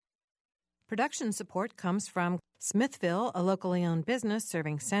Production support comes from Smithville, a locally owned business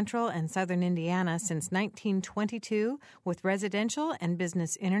serving central and southern Indiana since 1922 with residential and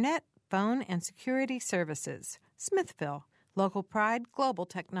business internet, phone, and security services. Smithville, local pride, global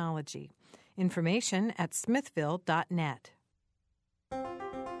technology. Information at smithville.net.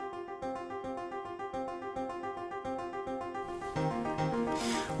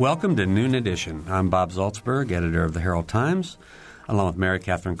 Welcome to Noon Edition. I'm Bob Zaltzberg, editor of the Herald-Times, along with Mary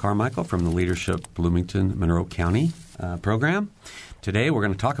Catherine Carmichael from the Leadership Bloomington-Monroe County program. Today we're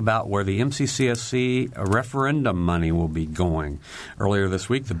going to talk about where the MCCSC referendum money will be going. Earlier this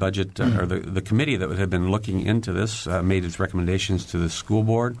week, the budget or the committee that had been looking into this made its recommendations to the school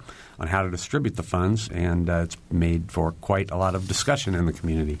board on how to distribute the funds, and it's made for quite a lot of discussion in the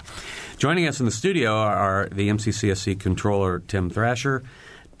community. Joining us in the studio are the MCCSC Controller Tim Thrasher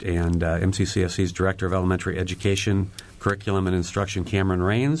and MCCSC's Director of Elementary Education, Curriculum and Instruction, Cameron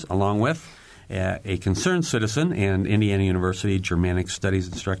Rains, along with a concerned citizen and Indiana University Germanic Studies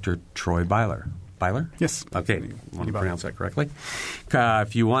instructor, Troy Byler. Byler? Yes. Okay. I want to pronounce that correctly.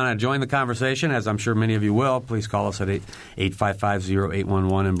 If you want to join the conversation, as I'm sure many of you will, please call us at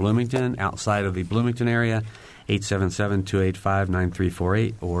 855-0811 in Bloomington. Outside of the Bloomington area,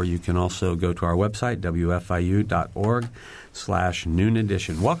 877-285-9348, or you can also go to our website, wfiu.org/noon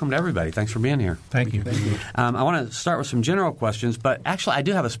edition. Welcome to everybody. Thanks for being here. Thank you. I want to start with some general questions, but actually I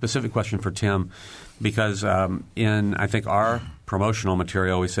do have a specific question for Tim because in, I think, our promotional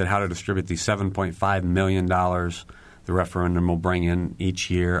material, we said how to distribute the $7.5 million the referendum will bring in each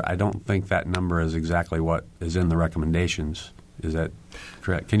year. I don't think that number is exactly what is in the recommendations. Is that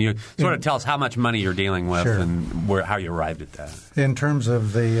correct? Can you sort of tell us how much money you're dealing with and how you arrived at that? In terms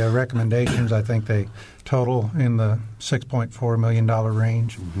of the recommendations, I think they total in the $6.4 million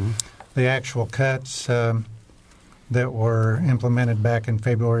range. Mm-hmm. The actual cuts that were implemented back in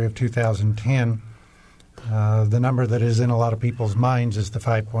February of 2010, the number that is in a lot of people's minds is the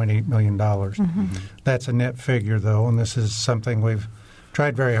 $5.8 million. Mm-hmm. That's a net figure, though, and this is something we've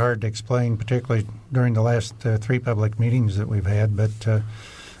tried very hard to explain, particularly during the last three public meetings that we've had. But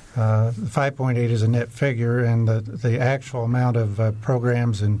 5.8 is a net figure, and the actual amount of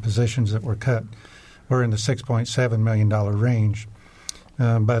programs and positions that were cut were in the $6.7 million range.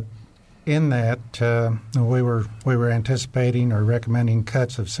 But in that, we were anticipating or recommending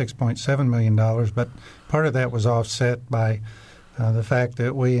cuts of $6.7 million, but part of that was offset by the fact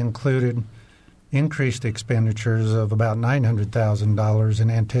that we included increased expenditures of about $900,000 in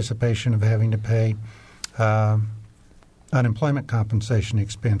anticipation of having to pay unemployment compensation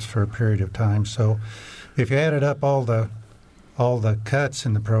expense for a period of time. So if you added up all the cuts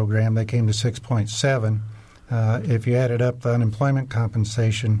in the program, they came to 6.7. If you added up the unemployment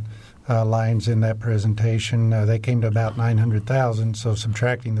compensation lines in that presentation, they came to about $900,000. So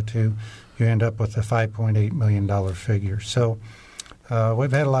subtracting the two, you end up with a $5.8 million figure. So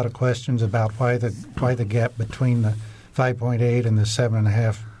we've had a lot of questions about why the gap between the 5.8 and the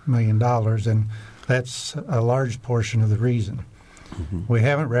 $7.5 million, and that's a large portion of the reason. Mm-hmm. We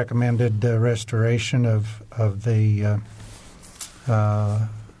haven't recommended restoration of the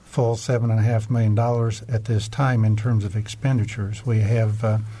full $7.5 million at this time in terms of expenditures. We have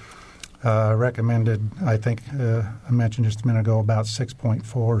recommended, I think I mentioned just a minute ago, about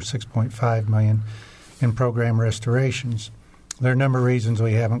 $6.4 or $6.5 million in program restorations. There are a number of reasons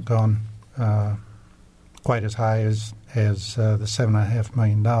we haven't gone quite as high as the $7.5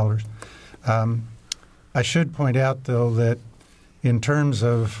 million. I should point out, though, that in terms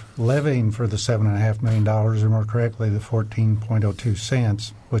of levying for the $7.5 million, or more correctly, the 14.02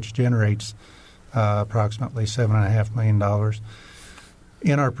 cents, which generates approximately $7.5 million,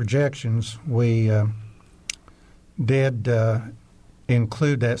 in our projections, we did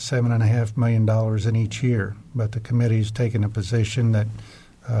include that $7.5 million in each year, but the committee's taken a position that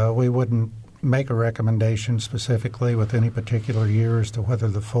we wouldn't make a recommendation specifically with any particular year as to whether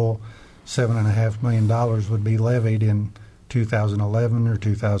the full $7.5 million would be levied in 2011 or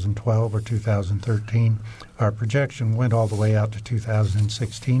 2012 or 2013. Our projection went all the way out to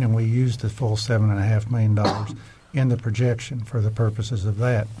 2016, and we used the full $7.5 million in the projection for the purposes of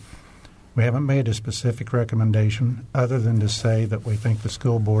that. We haven't made a specific recommendation other than to say that we think the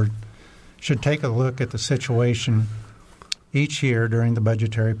school board should take a look at the situation each year during the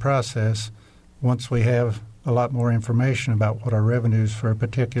budgetary process once we have a lot more information about what our revenues for a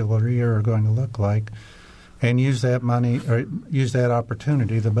particular year are going to look like, and use that money or use that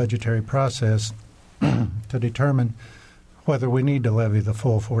opportunity, the budgetary process, to determine whether we need to levy the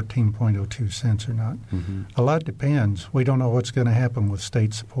full 14.02 cents or not. Mm-hmm. A lot depends. We don't know what's going to happen with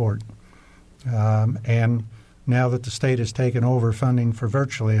state support. And now that the state has taken over funding for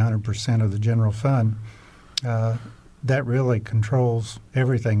virtually 100% of the general fund, that really controls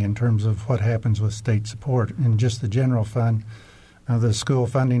everything in terms of what happens with state support. And just the general fund, the school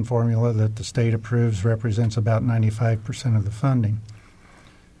funding formula that the state approves represents about 95% of the funding.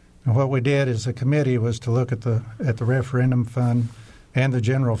 And what we did as a committee was to look at the referendum fund and the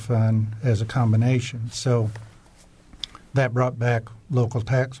general fund as a combination. So that brought back local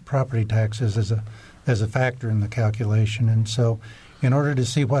property taxes as a factor in the calculation. And so in order to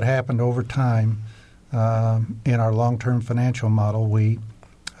see what happened over time in our long-term financial model, we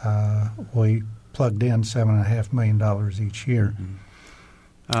plugged in $7.5 million each year.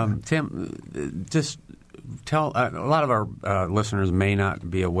 Tim, just tell a lot of our listeners may not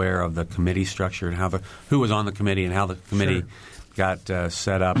be aware of the committee structure and who was on the committee and how the committee got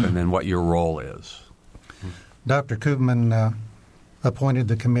set up, and then what your role is. Dr. Koopman appointed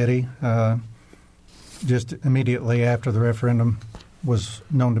the committee just immediately after the referendum was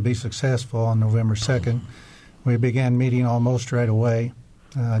known to be successful on November 2nd. We began meeting almost right away,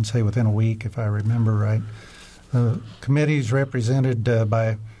 I'd say within a week if I remember right. The committee is represented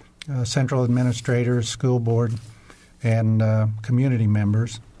by central administrators, school board, and community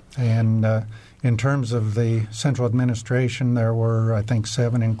members. And in terms of the central administration, there were, I think,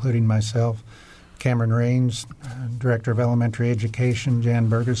 7, including myself. Cameron Raines, Director of Elementary Education, Jan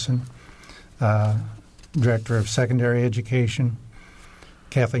Bergerson, Director of Secondary Education,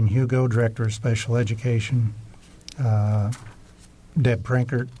 Kathleen Hugo, Director of Special Education, Deb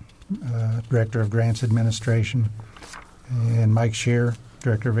Prinkert, Director of Grants Administration, and Mike Shear,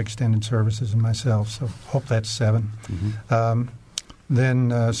 Director of Extended Services, and myself. So hope that's 7. Mm-hmm.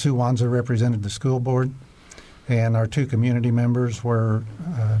 Then Sue Wanza represented the school board, and our 2 community members were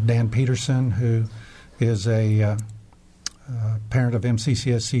Dan Peterson, who is a parent of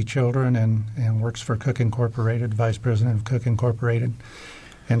MCCSC children and works for Cook Incorporated, Vice President of Cook Incorporated,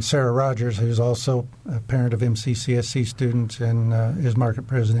 and Sarah Rogers, who's also a parent of MCCSC students and is market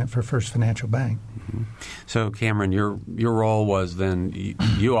president for First Financial Bank. Mm-hmm. So, Cameron, your role was then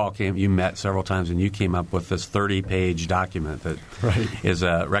you met several times, and you came up with this 30-page document that is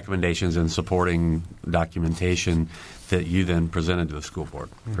recommendations and supporting documentation that you then presented to the school board,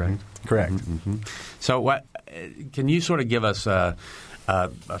 correct? Mm-hmm. Correct. Mm-hmm. So can you sort of give us a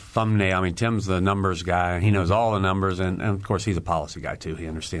thumbnail? I mean, Tim's the numbers guy. He knows all the numbers, and of course, he's a policy guy, too. He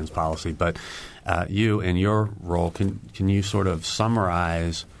understands policy. But you, in your role, can you sort of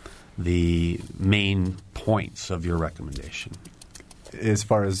summarize the main points of your recommendation? As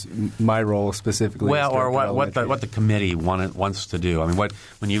far as my role specifically? Well, or what the committee wants to do. I mean,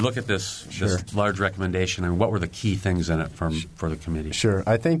 when you look at this large recommendation, I mean, what were the key things in it for the committee? Sure.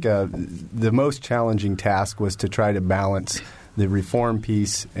 I think the most challenging task was to try to balance the reform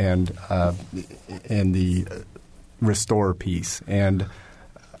piece and the restore piece. And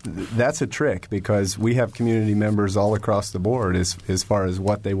that's a trick because we have community members all across the board as far as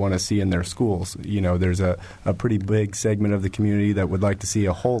what they want to see in their schools. You know, there's a pretty big segment of the community that would like to see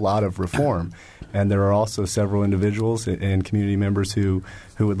a whole lot of reform. And there are also several individuals and community members who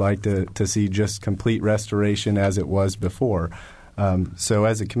would like to see just complete restoration as it was before. So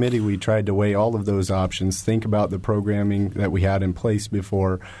as a committee, we tried to weigh all of those options, think about the programming that we had in place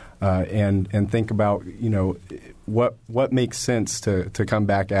before, and think about, you know, what makes sense to come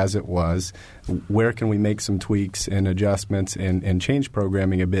back as it was. Where can we make some tweaks and adjustments and change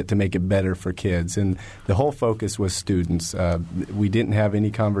programming a bit to make it better for kids? And the whole focus was students. We didn't have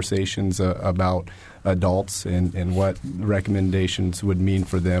any conversations about adults and what recommendations would mean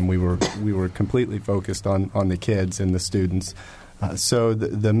for them. We were completely focused on the kids and the students. So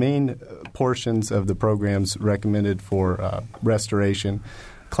the main portions of the programs recommended for restoration,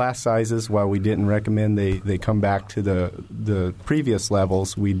 class sizes, while we didn't recommend they come back to the previous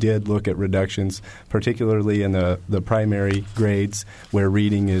levels, we did look at reductions, particularly in the primary grades where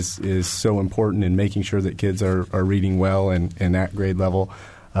reading is so important in making sure that kids are reading well and at grade level.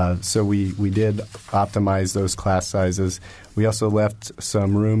 So we did optimize those class sizes. We also left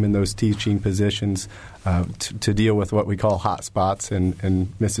some room in those teaching positions to deal with what we call hot spots, and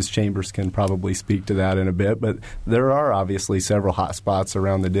Mrs. Chambers can probably speak to that in a bit. But there are obviously several hot spots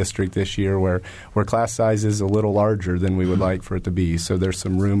around the district this year where class size is a little larger than we would like for it to be. So there's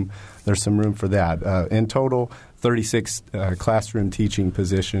some room for that. In total, 36 classroom teaching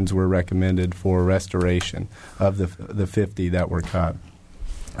positions were recommended for restoration of the 50 that were cut.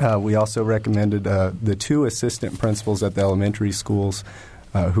 We also recommended the 2 assistant principals at the elementary schools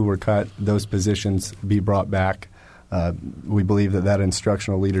who were cut, those positions be brought back. We believe that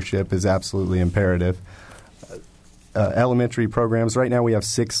instructional leadership is absolutely imperative. elementary programs. Right now we have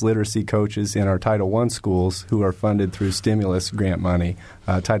 6 literacy coaches in our Title I schools who are funded through stimulus grant money,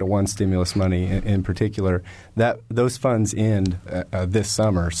 Title I stimulus money in particular. Those funds end this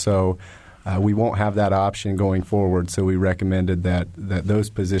summer, so we won't have that option going forward. So we recommended that those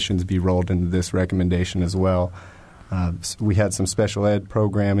positions be rolled into this recommendation as well. We had some special ed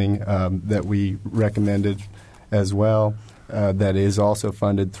programming that we recommended as well. That is also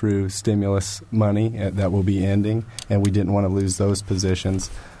funded through stimulus money that will be ending, and we didn't want to lose those positions.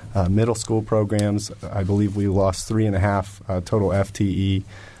 Middle school programs, I believe we lost 3.5 total FTE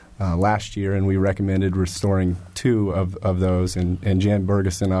last year, and we recommended restoring 2 of those. And Jan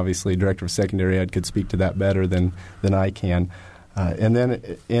Bergeson, obviously Director of Secondary Ed, could speak to that better than I can. And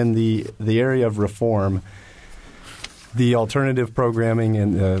then in the area of reform, the alternative programming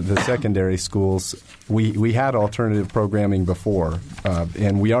in the secondary schools, we had alternative programming before,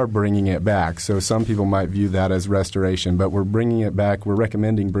 and we are bringing it back. So some people might view that as restoration, but we're bringing it back. We're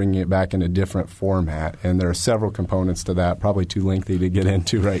recommending bringing it back in a different format, and there are several components to that, probably too lengthy to get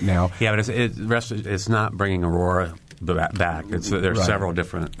into right now. Yeah, but it's not bringing Aurora back. There's right. Several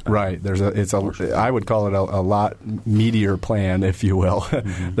different right. I would call it a lot meatier plan, if you will.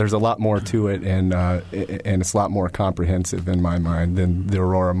 Mm-hmm. There's a lot more to it, and it's a lot more comprehensive in my mind than the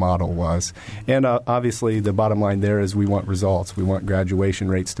Aurora model was. And obviously, the bottom line there is we want results. We want graduation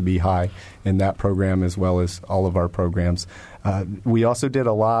rates to be high in that program as well as all of our programs. We also did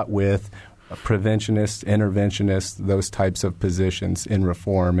a lot with preventionists, interventionists, those types of positions in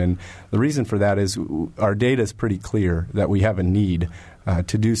reform. And the reason for that is our data is pretty clear that we have a need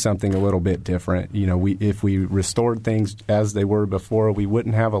to do something a little bit different. You know, if we restored things as they were before, we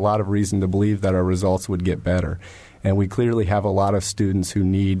wouldn't have a lot of reason to believe that our results would get better. And we clearly have a lot of students who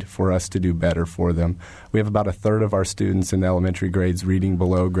need for us to do better for them. We have about 1/3 of our students in the elementary grades reading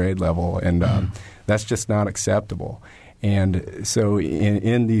below grade level, and that's just not acceptable. And so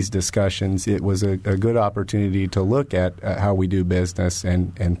in these discussions, it was a good opportunity to look at how we do business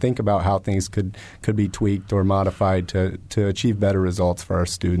and think about how things could be tweaked or modified to achieve better results for our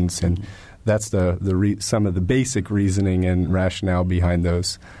students. And that's some of the basic reasoning and rationale behind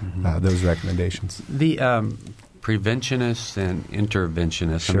those recommendations. The preventionists and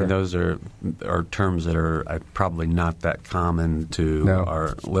interventionists, sure. I mean, those are terms that are probably not that common to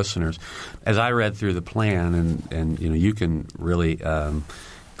our listeners. As I read through the plan, and you know, you can really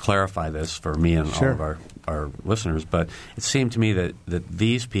clarify this for me and sure. all of our listeners, but it seemed to me that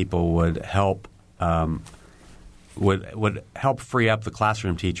these people would help would help free up the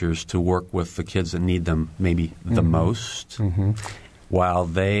classroom teachers to work with the kids that need them maybe the most. Mm-hmm. While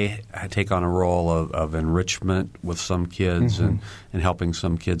they take on a role of enrichment with some kids and helping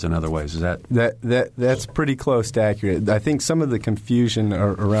some kids in other ways. Is that's pretty close to accurate. I think some of the confusion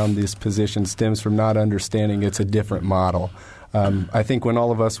around this position stems from not understanding it's a different model. I think when all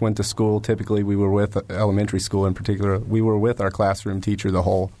of us went to school, typically we were with elementary school in particular, we were with our classroom teacher the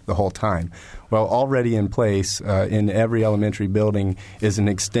whole time. Well, already in place in every elementary building is an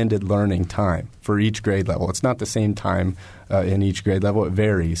extended learning time for each grade level. It's not the same time in each grade level. It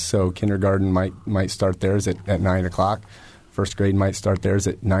varies. So kindergarten might start theirs at 9 o'clock. First grade might start theirs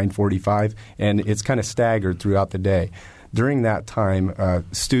at 9:45, and it's kind of staggered throughout the day. During that time,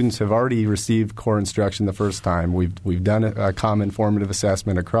 students have already received core instruction the first time. We've done a common formative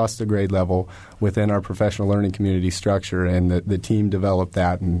assessment across the grade level within our professional learning community structure, and the team developed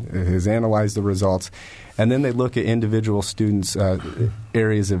that and has analyzed the results. And then they look at individual students'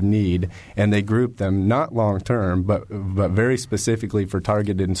 areas of need, and they group them, not long-term, but very specifically for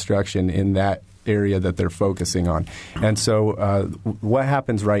targeted instruction in that area that they're focusing on. And so what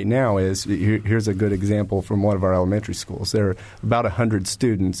happens right now is, here's a good example from one of our elementary schools. There are about 100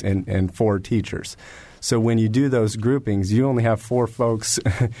 students and 4 teachers. So when you do those groupings, you only have 4 folks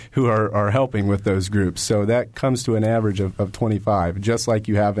who are helping with those groups. So that comes to an average of 25, just like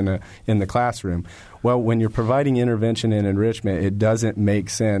you have in the classroom. Well, when you're providing intervention and enrichment, it doesn't make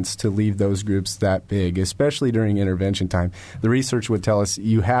sense to leave those groups that big, especially during intervention time. The research would tell us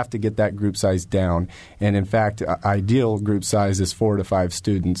you have to get that group size down. And in fact, ideal group size is 4 to 5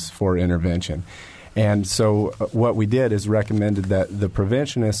 students for intervention. And so what we did is recommended that the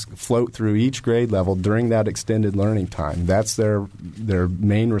preventionists float through each grade level during that extended learning time. That's their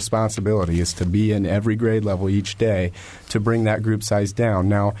main responsibility, is to be in every grade level each day to bring that group size down.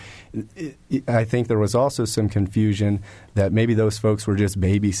 Now, I think there was also some confusion that maybe those folks were just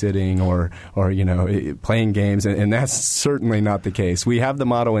babysitting or you know, playing games, and that's certainly not the case. We have the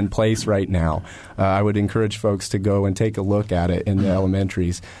model in place right now. I would encourage folks to go and take a look at it in the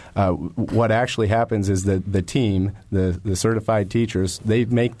elementaries. What actually happened happens is that the team, the certified teachers, they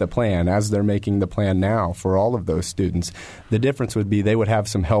make the plan as they're making the plan now for all of those students. The difference would be they would have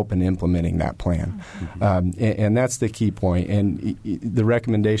some help in implementing that plan. And that's the key point. And the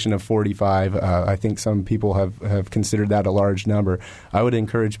recommendation of 45, I think some people have considered that a large number. I would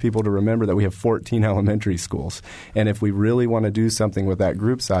encourage people to remember that we have 14 elementary schools. And if we really want to do something with that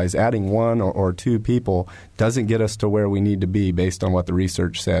group size, adding one or two people doesn't get us to where we need to be based on what the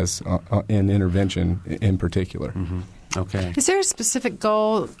research says in intervention in particular. Okay. Is there a specific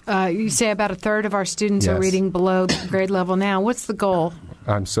goal? You say about a third of our students Yes. are reading below grade level now. What's the goal?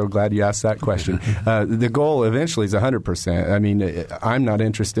 I'm so glad you asked that question. The goal eventually is 100%. I mean, I'm not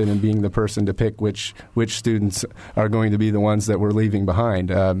interested in being the person to pick which students are going to be the ones that we're leaving behind.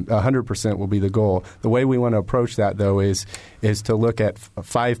 100% will be the goal. The way we want to approach that, though, is to look at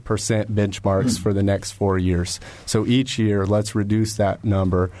 5% benchmarks for the next 4 years. So each year, let's reduce that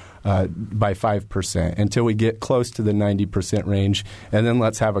number by 5% until we get close to the 90% range, and then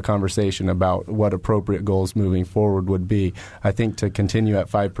let's have a conversation about what appropriate goals moving forward would be. I think to continue at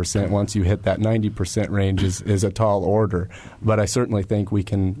 5% once you hit that 90% range is a tall order, but I certainly think we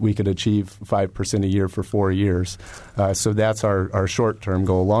could achieve 5% a year for 4 years. So that's our short-term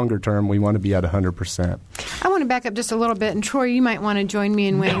goal. Longer term, we want to be at 100%. I want to back up just a little bit, and Troy, you might want to join me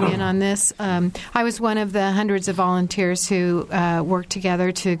in weighing in on this. I was one of the hundreds of volunteers who worked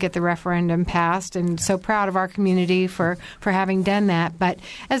together to get the referendum passed, and so proud of our community for having done that. But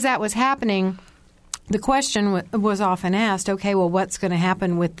as that was happening, the question was often asked, okay, well, what's going to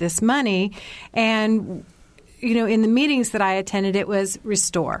happen with this money? And, you know, in the meetings that I attended, it was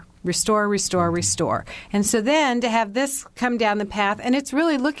restore. Restore, restore, restore. And so then to have this come down the path, and it's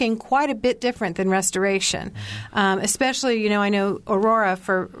really looking quite a bit different than restoration. Especially, you know, I know Aurora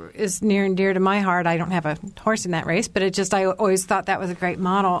is near and dear to my heart. I don't have a horse in that race, but I always thought that was a great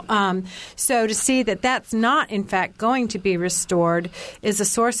model. So to see that that's not, in fact, going to be restored is a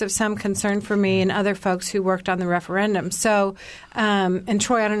source of some concern for me and other folks who worked on the referendum. So, and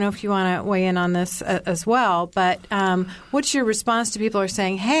Troy, I don't know if you want to weigh in on this as well, but what's your response to people who are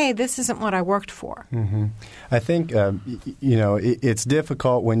saying, hey, this isn't what I worked for? I think, it's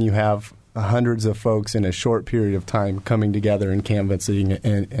difficult when you have hundreds of folks in a short period of time coming together and canvassing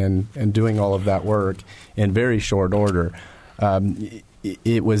and doing all of that work in very short order.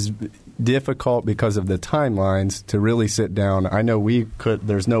 It was difficult because of the timelines to really sit down. I know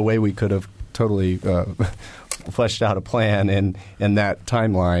there's no way we could have totally fleshed out a plan in that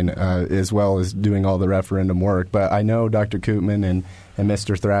timeline as well as doing all the referendum work. But I know Dr. Koopman and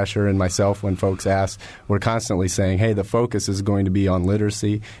Mr. Thrasher and myself, when folks ask, we're constantly saying, hey, the focus is going to be on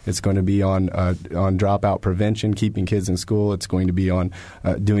literacy. It's going to be on dropout prevention, keeping kids in school. It's going to be on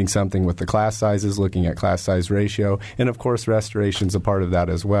doing something with the class sizes, looking at class size ratio. And, of course, restoration is a part of that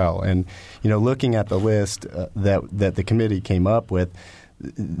as well. And, looking at the list that the committee came up with,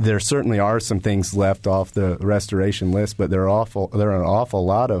 there certainly are some things left off the restoration list, but there are an awful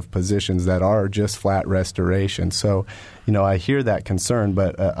lot of positions that are just flat restoration. So, I hear that concern,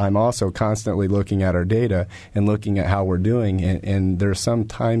 but I'm also constantly looking at our data and looking at how we're doing, and there are some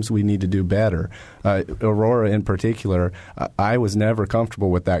times we need to do better. Aurora in particular, I was never comfortable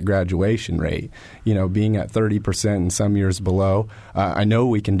with that graduation rate. Being at 30% and some years below, I know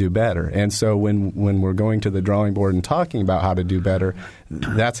we can do better. And so when we're going to the drawing board and talking about how to do better,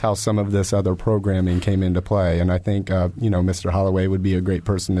 that's how some of this other programming came into play. And I think, Mr. Holloway would be a great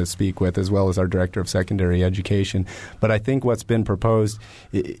person to speak with, as well as our Director of Secondary Education. But I think what's been proposed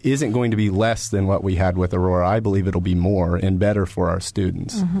isn't going to be less than what we had with Aurora. I believe it'll be more and better for our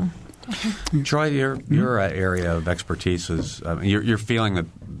students. Mm-hmm. Troy, your area of expertise is you're feeling that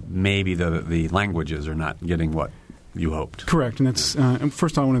maybe the languages are not getting what you hoped. Correct. And that's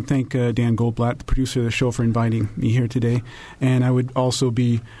first I want to thank Dan Goldblatt, the producer of the show, for inviting me here today. And I would also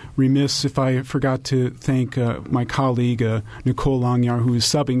be remiss if I forgot to thank my colleague, Nicole Longyaar, who is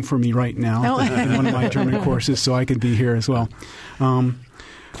subbing for me right now in one of my German courses, so I could be here as well.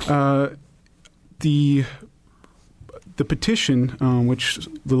 The petition, which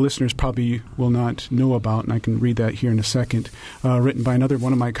the listeners probably will not know about, and I can read that here in a second, written by another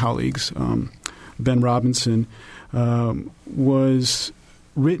one of my colleagues, Ben Robinson, was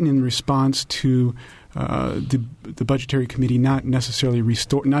written in response to the Budgetary Committee not necessarily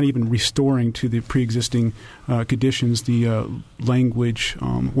not even restoring to the pre-existing conditions the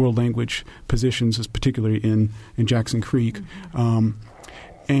world language positions, particularly in Jackson Creek,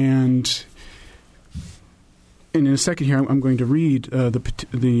 and in a second here, I'm going to read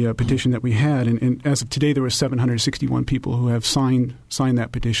the petition that we had, and as of today, there were 761 people who have signed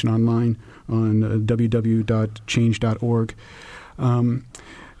that petition online on www.change.org.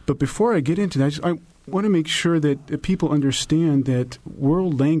 But But before I get into that, I want to make sure that people understand that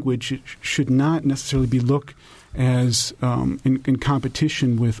world language should not necessarily be looked as in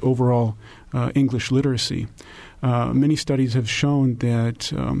competition with overall English literacy. Many studies have shown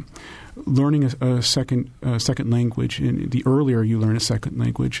that learning a second language, and the earlier you learn a second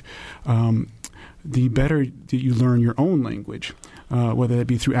language, the better that you learn your own language, whether that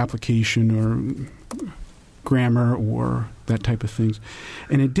be through application or grammar or that type of things.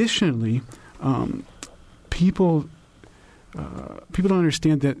 And additionally, people don't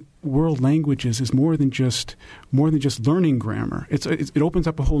understand that world languages is more than just learning grammar. It opens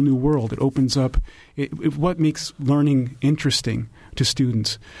up a whole new world. It opens up what makes learning interesting to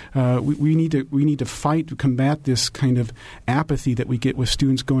students. We need to fight to combat this kind of apathy that we get with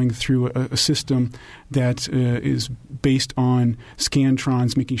students going through a system that is based on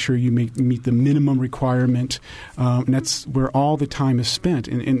scantrons, making sure you meet the minimum requirement, and that's where all the time is spent.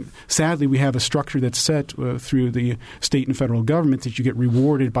 And sadly, we have a structure that's set through the state and federal government that you get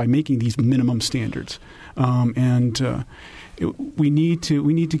rewarded by making these minimum standards. We need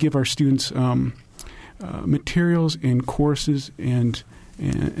to give our students materials and courses and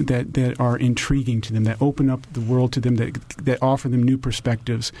that are intriguing to them, that open up the world to them, that offer them new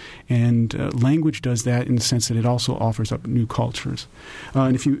perspectives. And language does that in the sense that it also offers up new cultures.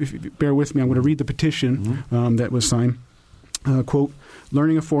 And if you bear with me, I'm going to read the petition that was signed. Quote,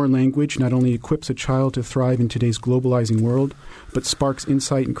 learning a foreign language not only equips a child to thrive in today's globalizing world, but sparks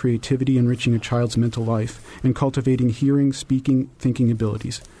insight and creativity, enriching a child's mental life and cultivating hearing, speaking, thinking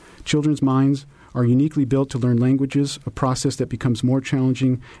abilities. Children's minds are uniquely built to learn languages, a process that becomes more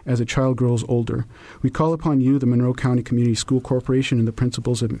challenging as a child grows older. We call upon you, the Monroe County Community School Corporation, and the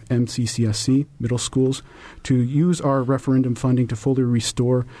principals of MCCSC, middle schools, to use our referendum funding to fully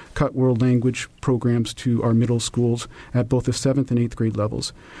restore cut world language programs to our middle schools at both the 7th and 8th grade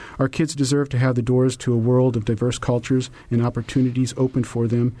levels. Our kids deserve to have the doors to a world of diverse cultures and opportunities open for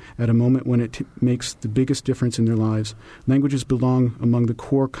them at a moment when it makes the biggest difference in their lives. Languages belong among the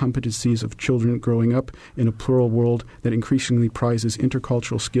core competencies of children growing up in a plural world that increasingly prizes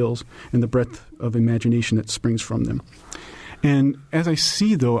intercultural skills and the breadth of imagination that springs from them. And as I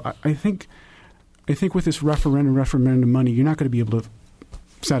see, though, I think with this referendum money, you're not going to be able to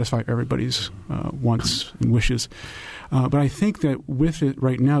satisfy everybody's wants and wishes. But I think that with it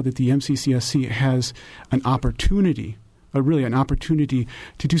right now, that the MCCSC has an opportunity, an opportunity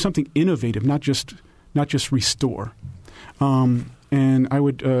to do something innovative, not just restore. And I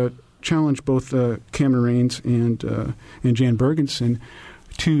would challenge both Cameron Raines and Jan Bergensen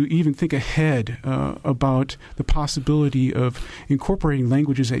to even think ahead about the possibility of incorporating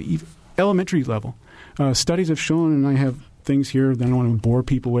languages at elementary level. Studies have shown, and I have things here that I don't want to bore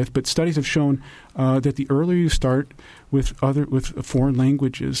people with, but studies have shown that the earlier you start with foreign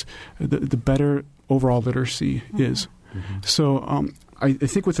languages, the better overall literacy is. Mm-hmm. So I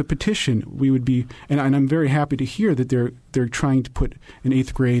think with a petition we would be, and I'm very happy to hear that they're trying to put an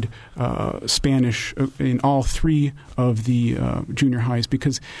 8th grade Spanish in all 3 of the junior highs,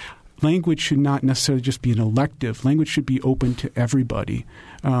 because language should not necessarily just be an elective. Language should be open to everybody.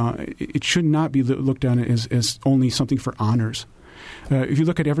 It should not be looked on as only something for honors. If you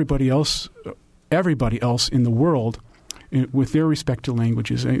look at everybody else in the world with their respective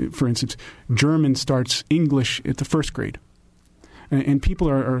languages, for instance, German starts English at the 1st grade. And people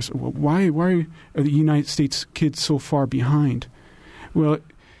are why are the United States kids so far behind? Well,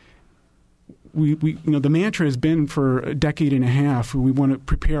 we the mantra has been for a decade and a half, we want to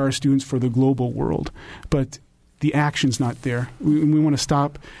prepare our students for the global world, but the action's not there. We want to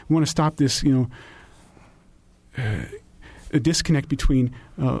stop. We want to stop this a disconnect between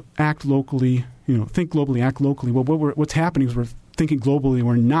act locally, think globally, act locally. Well, what's happening is we're thinking globally,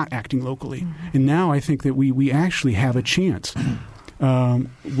 we're not acting locally, mm-hmm. And now I think that we actually have a chance.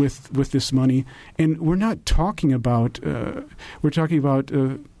 With this money, and we're not talking about we're talking about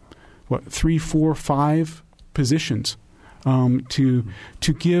 3, 4, 5 positions to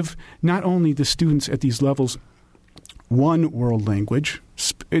give not only the students at these levels one world language.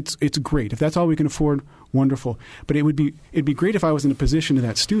 It's great if that's all we can afford. Wonderful, but it'd be great if I was in a position of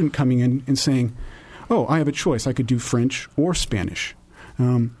that student coming in and saying, "Oh, I have a choice. I could do French or Spanish.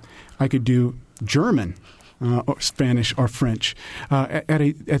 I could do German." Or Spanish or French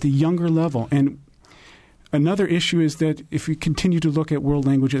at the younger level. And another issue is that if we continue to look at world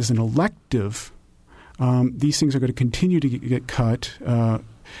language as an elective, these things are going to continue to get cut.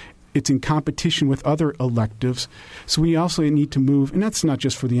 It's in competition with other electives. So we also need to move, and that's not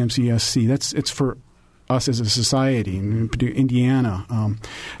just for the MCSC, it's for us as a society, in particular Indiana,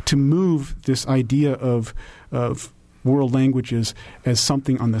 to move this idea of world languages as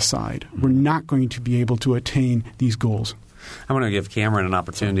something on the side. We're not going to be able to attain these goals. I want to give Cameron an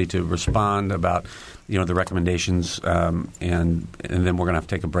opportunity to respond about the recommendations, and then we're going to have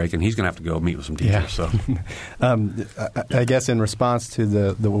to take a break, and he's going to have to go meet with some teachers. Yeah. So, I guess in response to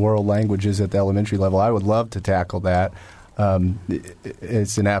the world languages at the elementary level, I would love to tackle that.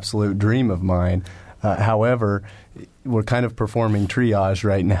 It's an absolute dream of mine. However, we're kind of performing triage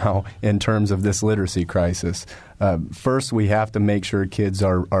right now in terms of this literacy crisis. First, we have to make sure kids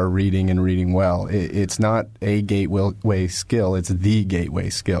are reading and reading well. It's not a gateway skill. It's the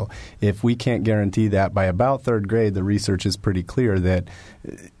gateway skill. If we can't guarantee that by about third grade, the research is pretty clear that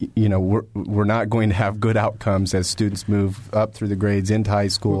we're not going to have good outcomes as students move up through the grades into high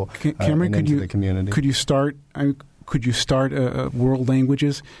school, Cameron, and into the community. Could you start world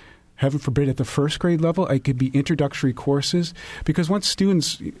languages? Heaven forbid, at the first grade level, it could be introductory courses. Because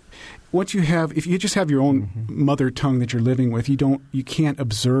if you just have your own mother tongue that you're living with, you can't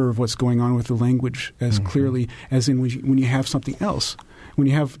observe what's going on with the language as clearly as in when you have something else. When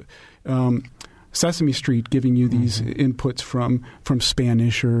you have Sesame Street giving you these inputs from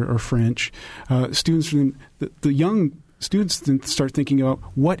Spanish or French, the young students then start thinking about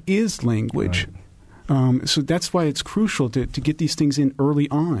what is language. Right. So that's why it's crucial to get these things in early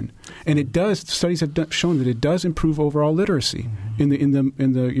on, and it does. Studies have shown that it does improve overall literacy in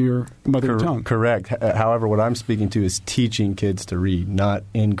your mother tongue. Correct. However, what I'm speaking to is teaching kids to read, not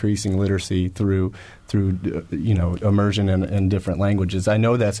increasing literacy through immersion in different languages. I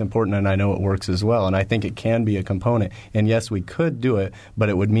know that's important, and I know it works as well, and I think it can be a component. And yes, we could do it, but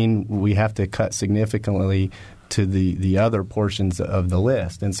it would mean we have to cut significantly to the other portions of the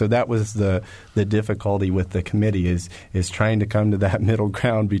list. And so that was the difficulty with the committee is trying to come to that middle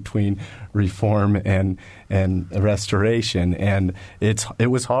ground between reform and restoration. And it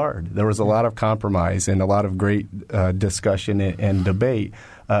was hard. There was a lot of compromise and a lot of great discussion and debate.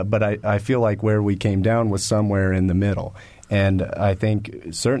 But I feel like where we came down was somewhere in the middle. And I think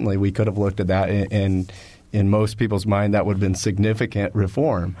certainly we could have looked at that in most people's mind, that would have been significant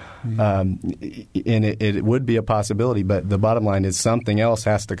reform. And it would be a possibility, but the bottom line is something else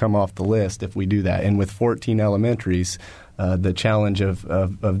has to come off the list if we do that. And with 14 elementaries, the challenge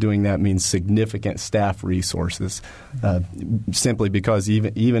of doing that means significant staff resources, simply because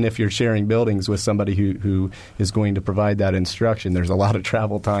even if you're sharing buildings with somebody who is going to provide that instruction, there's a lot of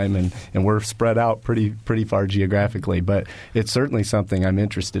travel time, and we're spread out pretty far geographically. But it's certainly something I'm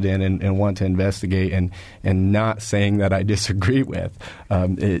interested in and want to investigate, and not saying that I disagree with.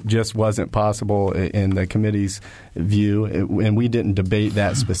 It just wasn't possible in the committee's view, and we didn't debate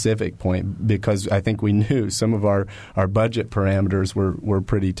that specific point because I think we knew some of our budget parameters were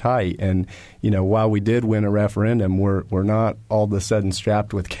pretty tight. And while we did win a referendum, we're not all of a sudden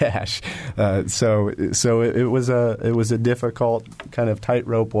strapped with cash. So it was a difficult kind of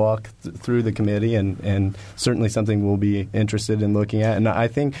tightrope walk through the committee, and certainly something we'll be interested in looking at. And I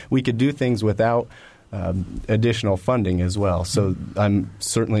think we could do things without additional funding as well. So I'm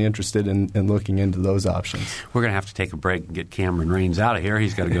certainly interested in looking into those options. We're going to have to take a break and get Cameron Rains out of here.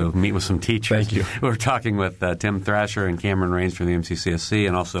 He's got to go meet with some teachers. Thank you. We're talking with Tim Thrasher and Cameron Rains from the MCCSC,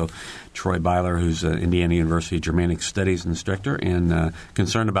 and also Troy Byler, who's Indiana University Germanic Studies instructor and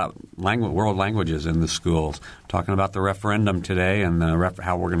concerned about world languages in the schools. Talking about the referendum today and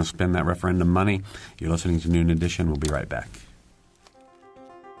how we're going to spend that referendum money. You're listening to Noon Edition. We'll be right back.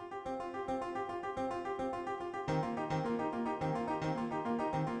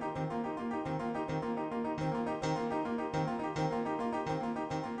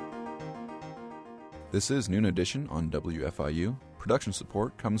 This is Noon Edition on WFIU. Production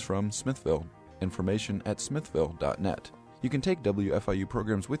support comes from Smithville. Information at smithville.net. You can take WFIU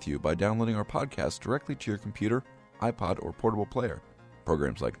programs with you by downloading our podcast directly to your computer, iPod, or portable player.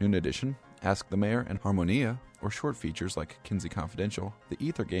 Programs like Noon Edition, Ask the Mayor, and Harmonia, or short features like Kinsey Confidential, the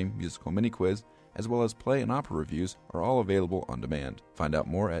Ether Game musical mini-quiz, as well as play and opera reviews are all available on demand. Find out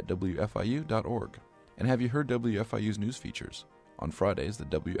more at WFIU.org. And have you heard WFIU's news features? On Fridays, the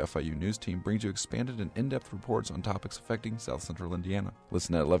WFIU News Team brings you expanded and in-depth reports on topics affecting South Central Indiana.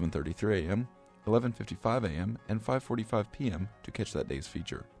 Listen at 11:33 a.m., 11:55 a.m., and 5:45 p.m. to catch that day's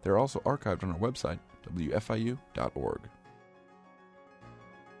feature. They're also archived on our website, WFIU.org.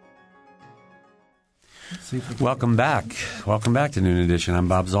 Welcome back. Welcome back to Noon Edition. I'm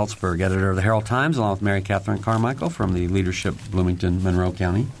Bob Zaltzberg, editor of the Herald Times, along with Mary Catherine Carmichael from the Leadership Bloomington Monroe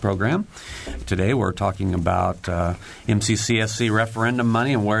County program. Today we're talking about MCCSC referendum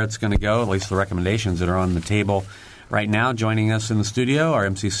money and where it's going to go, at least the recommendations that are on the table right now. Joining us in the studio, our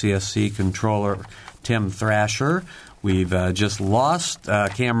MCCSC controller, Tim Thrasher. We've just lost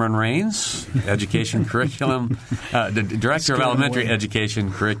Cameron Rains, Education Curriculum, the Director of Elementary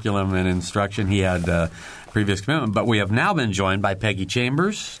Education Curriculum and Instruction. He had previous commitment, but we have now been joined by Peggy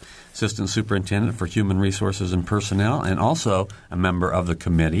Chambers, Assistant Superintendent for Human Resources and Personnel, and also a member of the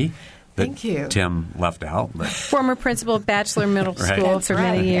committee that Thank you. Tim left out. But Former principal of Batchelor Middle Right. School That's for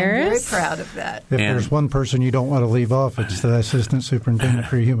right. many years. I'm very proud of that. If And- there's one person you don't want to leave off, it's the Assistant Superintendent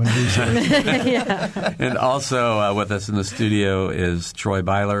for Human Resources. And also with us in the studio is Troy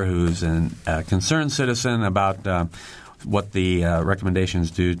Byler, who's a concerned citizen about what the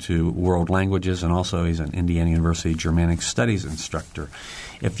recommendations do to world languages, and also he's an Indiana University Germanic Studies instructor.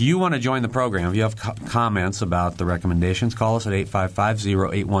 If you want to join the program, if you have comments about the recommendations, call us at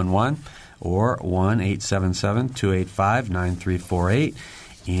 855-0811 or 1-877-285-9348.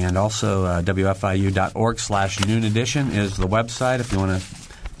 And also WFIU.org/Noon Edition is the website. If you want to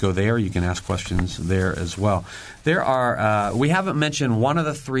go there, you can ask questions there as well. There are we haven't mentioned one of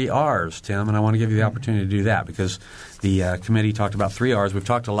the 3 R's, Tim, and I want to give you the opportunity to do that because the committee talked about 3 R's. We've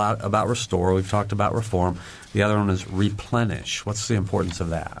talked a lot about restore. We've talked about reform. The other one is replenish. What's the importance of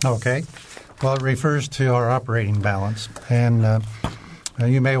that? Okay. Well, it refers to our operating balance. And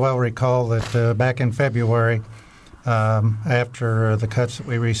you may well recall that back in February, after the cuts that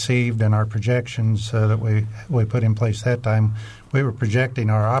we received and our projections that we put in place that time, we were projecting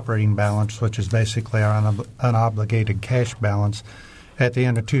our operating balance, which is basically our unobligated cash balance, at the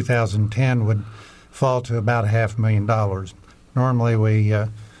end of 2010 would fall to about $500,000. Normally, we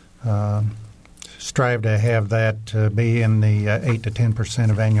strive to have that be in the 8 to 10%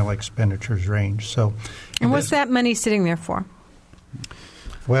 of annual expenditures range. So, And what's that money sitting there for?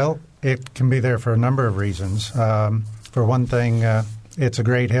 Well, it can be there for a number of reasons. For one thing, it's a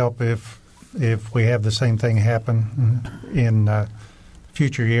great help if we have the same thing happen in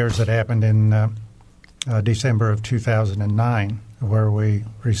future years that happened in December of 2009, where we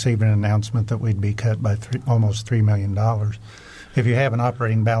received an announcement that we'd be cut by almost $3 million. If you have an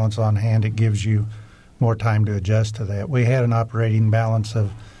operating balance on hand, it gives you more time to adjust to that. We had an operating balance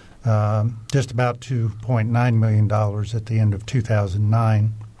of just about $2.9 million at the end of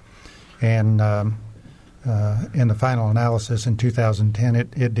 2009. And in the final analysis in 2010,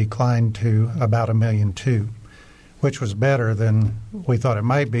 it declined to about $1.2 million, which was better than we thought it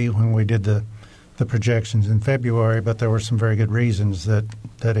might be when we did the projections in February, but there were some very good reasons that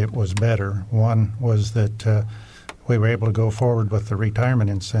it was better. One was that we were able to go forward with the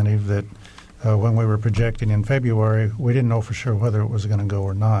retirement incentive that when we were projecting in February, we didn't know for sure whether it was going to go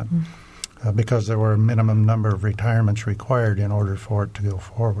or not because there were a minimum number of retirements required in order for it to go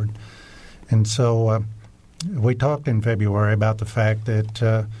forward. And so we talked in February about the fact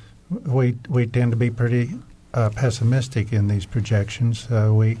that we tend to be pretty pessimistic in these projections.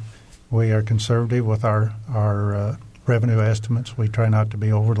 We are conservative with our revenue estimates. We try not to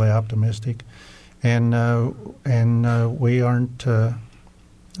be overly optimistic, and we aren't.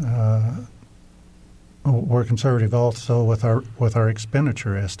 We're conservative also with our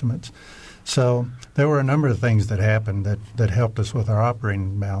expenditure estimates. So there were a number of things that happened that helped us with our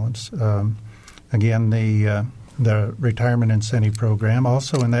operating balance. Again, the retirement incentive program.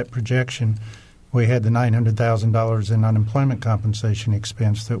 Also in that projection, we had the $900,000 in unemployment compensation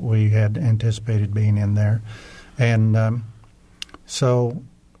expense that we had anticipated being in there. And so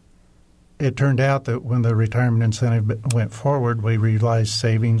it turned out that when the retirement incentive went forward, we realized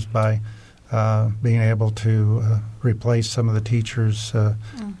savings by being able to replace some of the teachers that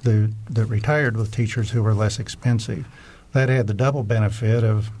retired with teachers who were less expensive. That had the double benefit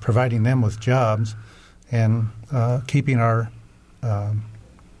of providing them with jobs and keeping our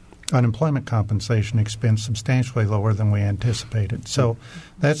unemployment compensation expense substantially lower than we anticipated. So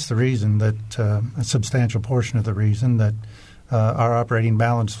that's the reason that a substantial portion of the reason that our operating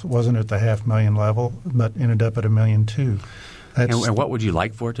balance wasn't at the $500,000 level, but ended up at $1.2 million. And what would you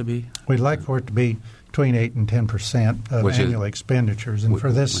like for it to be? We'd like for it to be between 8 and 10% of annual expenditures, and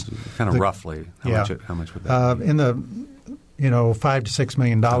for this, kind of roughly, how much would that be? In the $5 to $6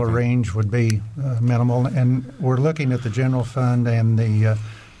 million range would be minimal, and we're looking at the general fund and the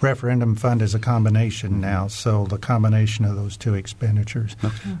referendum fund as a combination now. So the combination of those two expenditures.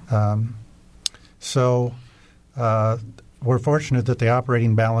 Okay. So we're fortunate that the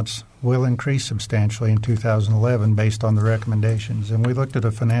operating balance will increase substantially in 2011 based on the recommendations. And we looked at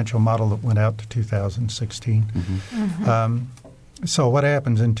a financial model that went out to 2016. Mm-hmm. Mm-hmm. So what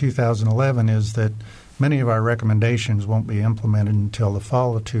happens in 2011 is that many of our recommendations won't be implemented until the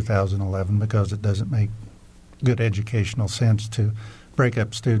fall of 2011 because it doesn't make good educational sense to break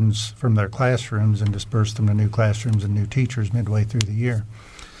up students from their classrooms and disperse them to new classrooms and new teachers midway through the year.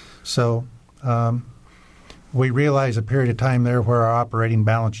 So we realize a period of time there where our operating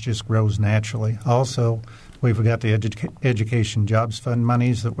balance just grows naturally. Also, we've got the Education Jobs Fund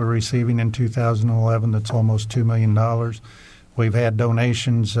monies that we're receiving in 2011. That's almost $2 million. We've had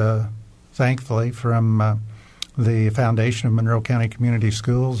donations, thankfully, from the Foundation of Monroe County Community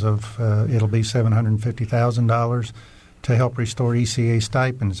Schools of it'll be $750,000 to help restore ECA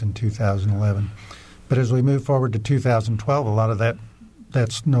stipends in 2011. But as we move forward to 2012, a lot of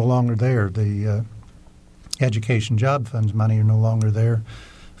that's no longer there. The Education Job Funds money are no longer there.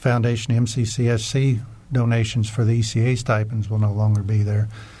 Foundation MCCSC donations for the ECA stipends will no longer be there.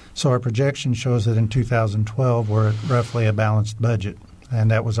 So our projection shows that in 2012 we're at roughly a balanced budget, and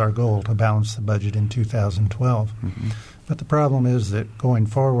that was our goal, to balance the budget in 2012. Mm-hmm. But the problem is that going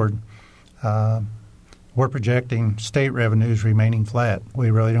forward, we're projecting state revenues remaining flat. We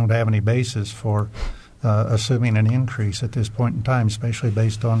really don't have any basis for assuming an increase at this point in time, especially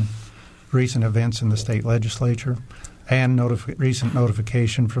based on recent events in the state legislature and recent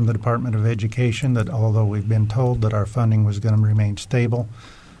notification from the Department of Education that although we've been told that our funding was going to remain stable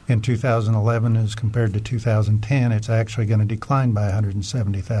in 2011 as compared to 2010, it's actually going to decline by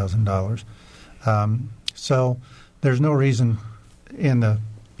 $170,000. So there's no reason in the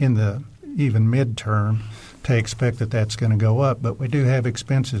even midterm to expect that that's going to go up, but we do have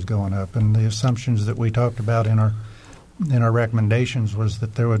expenses going up, and the assumptions that we talked about in our recommendations was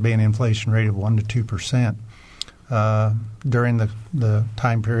that there would be an inflation rate of 1% to 2% during the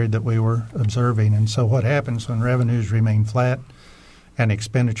time period that we were observing. And so what happens when revenues remain flat and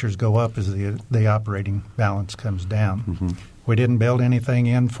expenditures go up is the operating balance comes down. Mm-hmm. We didn't build anything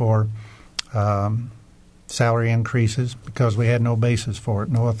in for salary increases because we had no basis for it,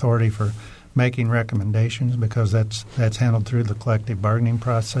 no authority for making recommendations because that's handled through the collective bargaining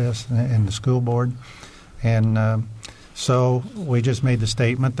process and the school board. And so we just made the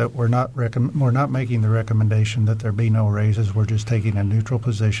statement that we're not making the recommendation that there be no raises. We're just taking a neutral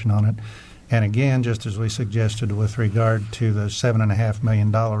position on it. And again, just as we suggested with regard to the $7.5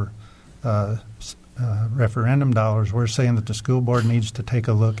 million referendum dollars, we're saying that the school board needs to take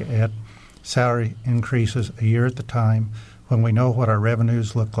a look at salary increases a year at the time when we know what our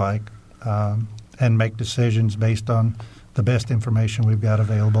revenues look like and make decisions based on the best information we've got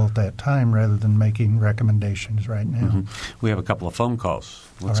available at that time rather than making recommendations right now. Mm-hmm. We have a couple of phone calls.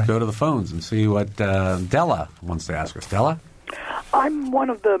 Let's go to the phones and see what Della wants to ask us. Della? I'm one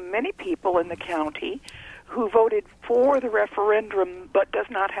of the many people in the county who voted for the referendum but does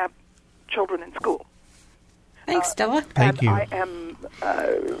not have children in school. Thanks, Stella. Thank you. I am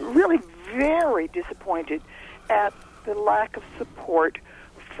really very disappointed at the lack of support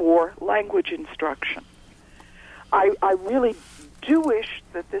for language instruction. I really do wish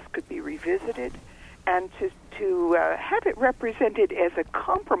that this could be revisited and to have it represented as a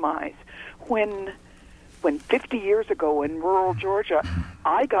compromise when 50 years ago in rural Georgia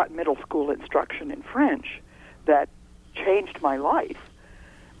I got middle school instruction in French that changed my life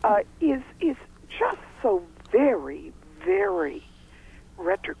is just so very, very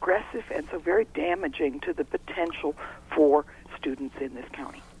retrogressive and so very damaging to the potential for students in this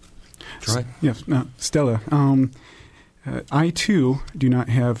county. Troy? Yes, Stella. I, too, do not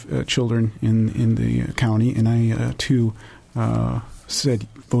have children in the county, and I, too,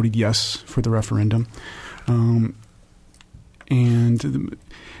 voted yes for the referendum. And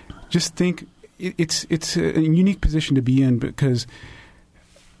just think it's a unique position to be in because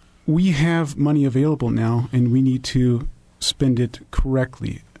we have money available now, and we need to spend it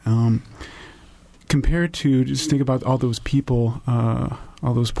correctly. Compared to, just think about all those people,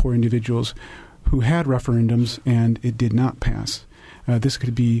 all those poor individuals who had referendums and it did not pass. This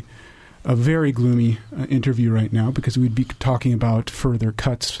could be a very gloomy interview right now because we'd be talking about further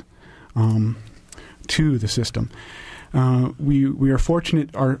cuts to the system. We are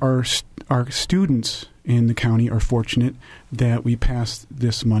fortunate, our students in the county are fortunate that we passed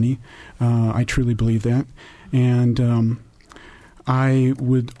this money. I truly believe that. And I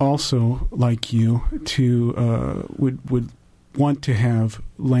would also, like you, to would want to have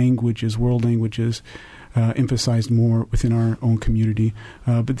languages, world languages, emphasized more within our own community.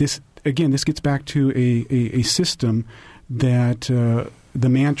 But this gets back to a system that the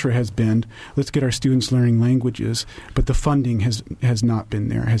mantra has been, let's get our students learning languages, but the funding has not been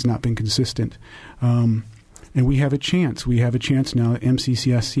there, has not been consistent. And we have a chance. We have a chance now.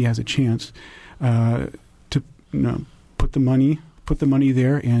 MCCSC has a chance to put the money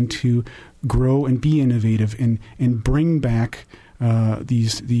there and to grow and be innovative and bring back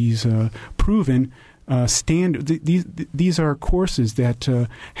these proven standard. These are courses that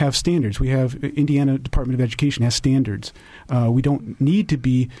have standards. We have Indiana Department of Education has standards. We don't need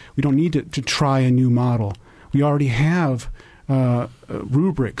to try a new model. We already have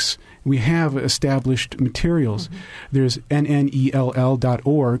rubrics. We have established materials. Mm-hmm. There's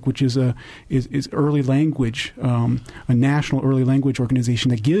nnell.org, which is early language, a national early language organization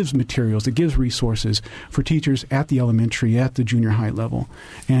that gives materials, that gives resources for teachers at the elementary, at the junior high level.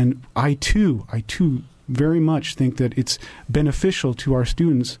 And I too very much think that it's beneficial to our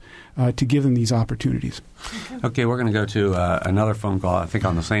students to give them these opportunities. Okay, we're going to go to another phone call, I think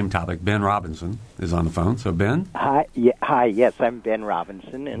on the same topic. Ben Robinson is on the phone. So, Ben? Hi, yes, I'm Ben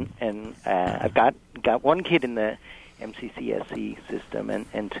Robinson, and I've got one kid in the MCCSC system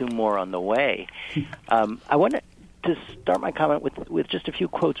and two more on the way. I wanted to start my comment with just a few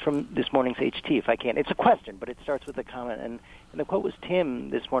quotes from this morning's HT, if I can. It's a question, but it starts with a comment. And the quote was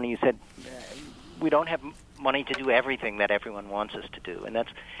Tim this morning. You said, we don't have money to do everything that everyone wants us to do, and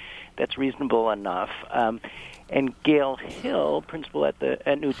that's reasonable enough. And Gail Hill, principal at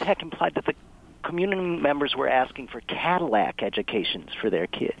New Tech, implied that the community members were asking for Cadillac educations for their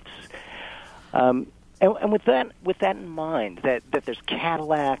kids. And with that in mind, that there's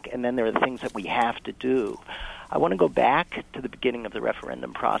Cadillac, and then there are the things that we have to do, I want to go back to the beginning of the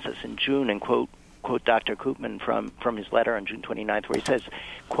referendum process in June and quote Dr. Koopman from his letter on June 29th, where he says,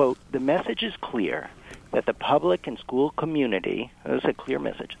 quote, "The message is clear that the public and school community," that's a clear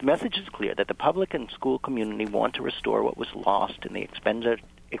message, "the message is clear that the public and school community want to restore what was lost in the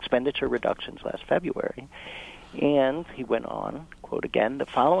expenditure reductions last February." And he went on, quote again, "The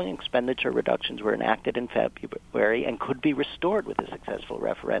following expenditure reductions were enacted in February and could be restored with a successful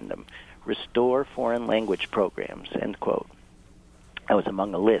referendum. Restore foreign language programs," end quote. That was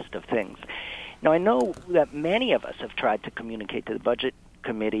among a list of things. Now, I know that many of us have tried to communicate to the Budget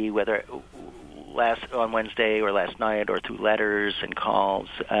Committee, whether on Wednesday or last night or through letters and calls,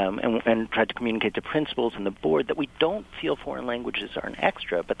 and tried to communicate to principals and the board that we don't feel foreign languages are an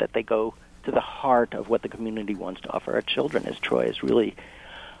extra, but that they go to the heart of what the community wants to offer our children, as Troy has really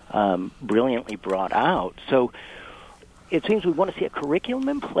brilliantly brought out. So it seems we want to see a curriculum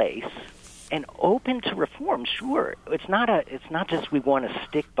in place and open to reform. Sure, it's not just we want to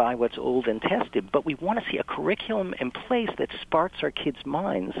stick by what's old and tested, but we want to see a curriculum in place that sparks our kids'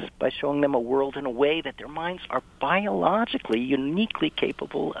 minds by showing them a world in a way that their minds are biologically uniquely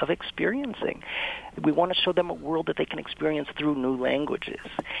capable of experiencing. We want to show them a world that they can experience through new languages.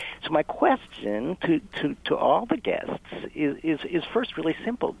 So my question to all the guests is first really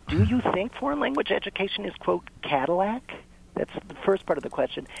simple. Do you think foreign language education is, quote, Cadillac? That's the first part of the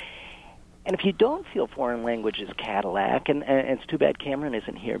question. And if you don't feel foreign language is Cadillac, and it's too bad Cameron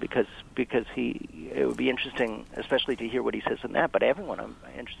isn't here because it would be interesting, especially to hear what he says on that, but everyone I'm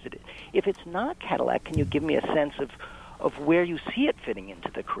interested in. If it's not Cadillac, can you give me a sense of where you see it fitting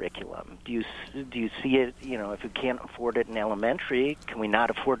into the curriculum? Do you see it, if you can't afford it in elementary, can we not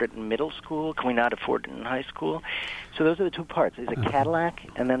afford it in middle school? Can we not afford it in high school? So those are the two parts. Is it Cadillac?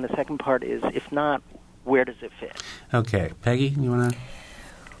 And then the second part is, if not, where does it fit? Okay. Peggy, you want to...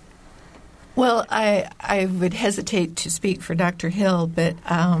 Well, I would hesitate to speak for Dr. Hill, but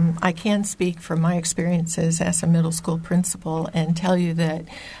I can speak from my experiences as a middle school principal and tell you that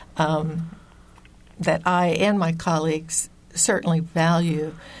that I and my colleagues certainly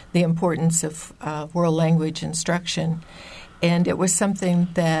value the importance of world language instruction. And it was something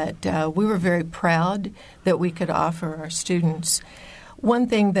that we were very proud that we could offer our students. One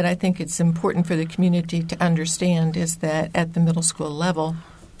thing that I think it's important for the community to understand is that at the middle school level,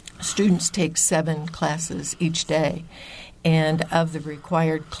 students take 7 classes each day, and of the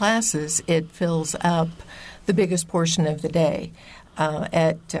required classes, it fills up the biggest portion of the day.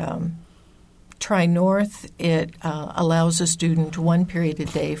 At Tri-North, it allows a student 1 period a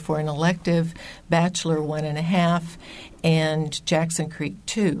day for an elective, Bachelor 1.5, and Jackson Creek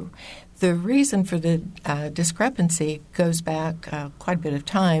 2. The reason for the discrepancy goes back quite a bit of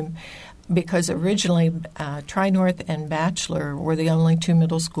time, because originally Tri-North and Bachelor were the only 2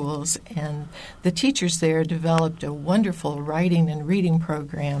 middle schools, and the teachers there developed a wonderful writing and reading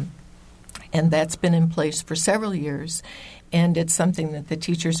program, and that's been in place for several years, and it's something that the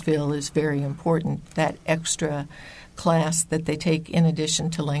teachers feel is very important, that extra class that they take in addition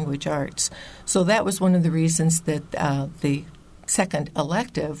to language arts. So that was one of the reasons that the second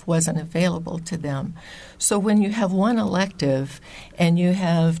elective wasn't available to them. So when you have one elective and you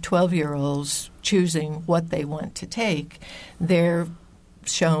have 12-year-olds choosing what they want to take, they're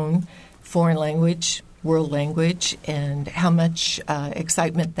shown foreign language, world language, and how much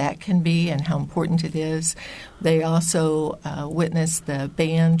excitement that can be and how important it is. They also witness the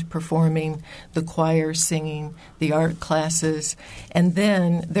band performing, the choir singing, the art classes, and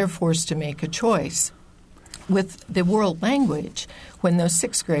then they're forced to make a choice. with the world language, when those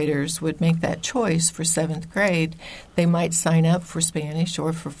sixth graders would make that choice for seventh grade, they might sign up for Spanish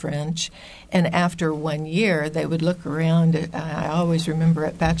or for French, and after 1 year, they would look around. I always remember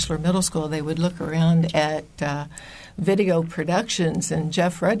at Bachelor Middle School, they would look around at video productions in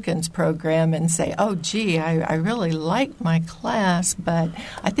Jeff Rudkin's program and say, oh, gee, I really like my class, but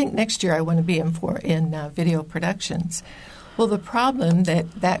I think next year I want to be in video productions. Well, the problem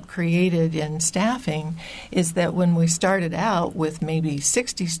that created in staffing is that when we started out with maybe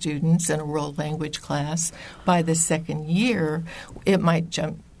 60 students in a world language class, by the second year, it might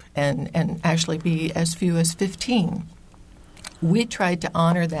jump and actually be as few as 15. We tried to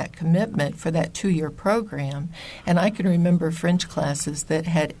honor that commitment for that 2-year program, and I can remember French classes that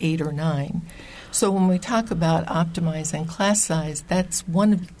had 8 or 9. So when we talk about optimizing class size, that's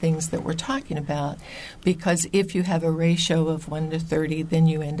one of the things that we're talking about, because if you have a ratio of 1 to 30, then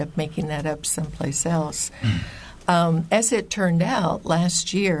you end up making that up someplace else. As it turned out,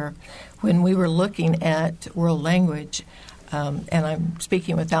 last year, when we were looking at world language, and I'm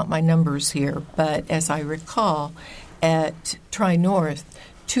speaking without my numbers here, but as I recall, at Tri-North,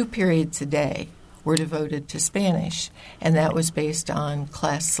 2 periods a day were devoted to Spanish, and that was based on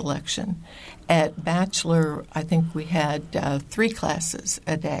class selection. At Bachelor, I think we had 3 classes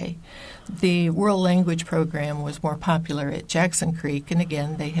a day. The world language program was more popular at Jackson Creek, and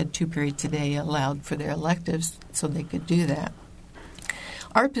again, they had 2 periods a day allowed for their electives, so they could do that.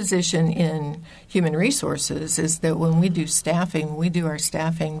 Our position in human resources is that when we do staffing, we do our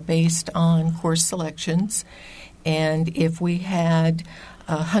staffing based on course selections, and if we had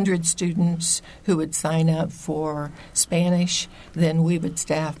 100 students who would sign up for Spanish, then we would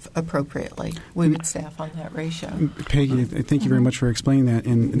staff appropriately. We would staff on that ratio. Peggy, thank you very much for explaining that.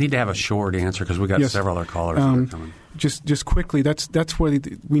 And we need to have a short answer because we've got several other callers that are coming. Just quickly, that's where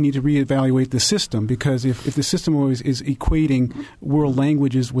we need to reevaluate the system, because if the system always is equating world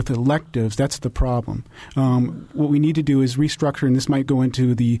languages with electives, that's the problem. What we need to do is restructure, and this might go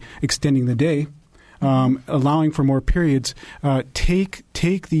into the extending the day, allowing for more periods,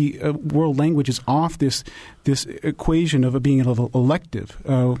 take the world languages off this equation of it being an elective.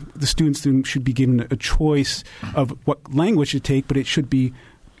 The students should be given a choice of what language to take, but it should be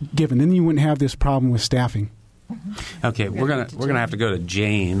given. Then you wouldn't have this problem with staffing. Okay, we're gonna have to go to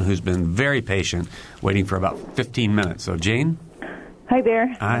Jane, who's been very patient, waiting for about 15 minutes. So, Jane. Hi there.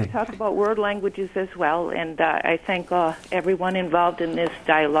 Hi. I talk about world languages as well, and I thank everyone involved in this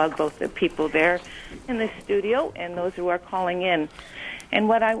dialogue, both the people there in the studio and those who are calling in. And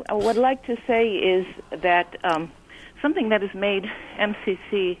what I would like to say is that something that has made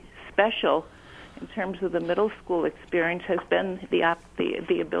MCC special in terms of the middle school experience has been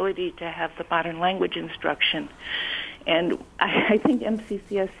the ability to have the modern language instruction. And I think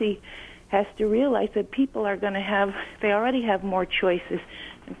MCCSC has to realize that people are going to they already have more choices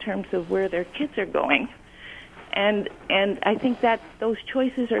in terms of where their kids are going. And I think that those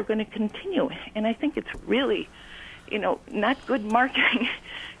choices are going to continue. And I think it's really, not good marketing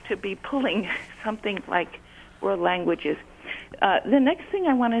to be pulling something like world languages. The next thing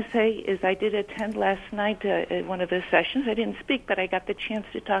I want to say is I did attend last night at one of the sessions. I didn't speak, but I got the chance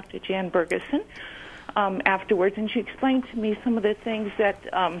to talk to Jan Bergeson afterwards, and she explained to me some of the things that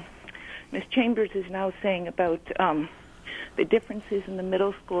Ms. Chambers is now saying about the differences in the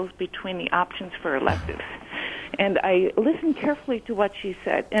middle schools between the options for electives. And I listened carefully to what she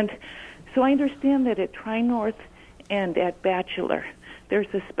said. And so I understand that at Tri-North and at Bachelor,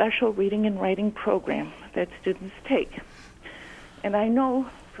 there's a special reading and writing program that students take. And I know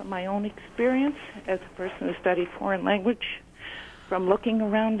from my own experience as a person who studied foreign language, from looking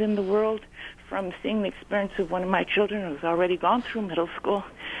around in the world, from seeing the experience of one of my children who's already gone through middle school,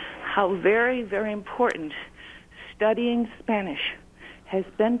 how very, very important studying Spanish has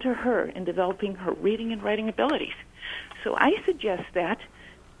been to her in developing her reading and writing abilities. So I suggest that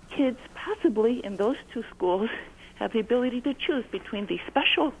kids possibly in those 2 schools have the ability to choose between the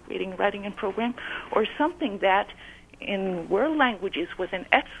special reading, writing, and program or something that in world languages with an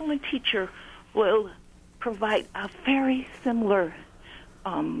excellent teacher will provide a very similar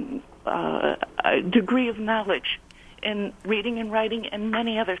degree of knowledge in reading and writing and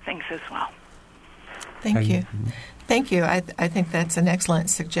many other things as well. Thank you. Thank you. I think that's an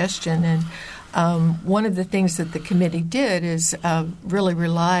excellent suggestion. And one of the things that the committee did is really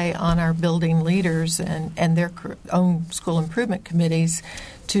rely on our building leaders and their own school improvement committees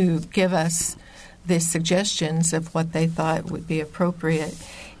to give us the suggestions of what they thought would be appropriate.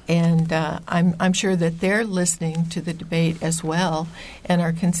 And I'm sure that they're listening to the debate as well and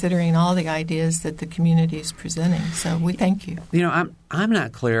are considering all the ideas that the community is presenting. So we thank you. You know, I'm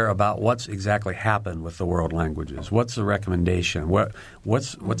not clear about what's exactly happened with the world languages. What's the recommendation?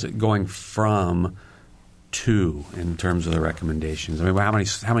 What's it going from to in terms of the recommendations? I mean,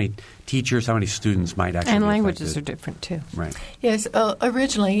 how many teachers, how many students might actually and be languages affected? are different too. Right. Yes,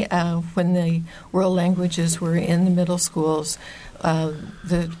 originally when the world languages were in the middle schools,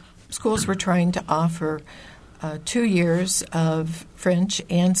 the schools were trying to offer 2 years of French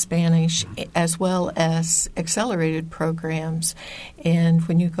and Spanish as well as accelerated programs. And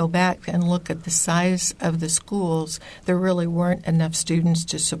when you go back and look at the size of the schools, there really weren't enough students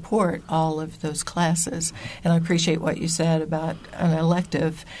to support all of those classes. And I appreciate what you said about an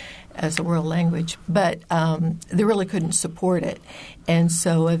elective as a world language, but they really couldn't support it. And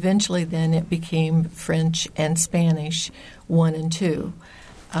so eventually then it became French and Spanish 1 and 2.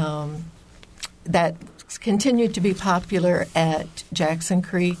 That continued to be popular at Jackson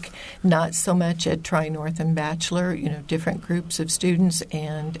Creek, not so much at Tri-North and Bachelor, different groups of students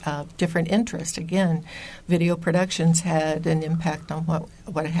and different interests. Again, video productions had an impact on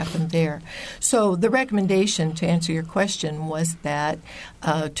what happened there. So the recommendation, to answer your question, was that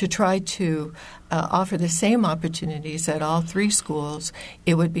to try to offer the same opportunities at all 3 schools,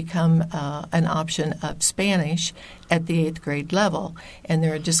 it would become an option of Spanish at the 8th grade level. And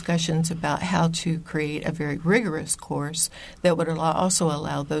there are discussions about how to create a very rigorous course that would also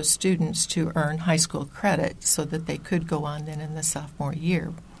allow those students to earn high school credit so that they could go on then in the sophomore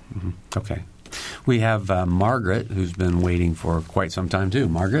year. Mm-hmm. Okay. We have Margaret, who's been waiting for quite some time too.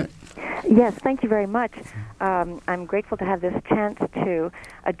 Margaret? Yes, thank you very much. I'm grateful to have this chance to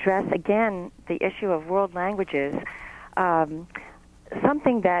address again the issue of world languages,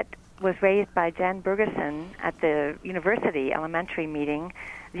 something that was raised by Jan Bergeson at the university elementary meeting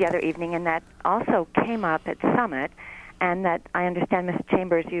the other evening, and that also came up at Summit, and that I understand, Ms.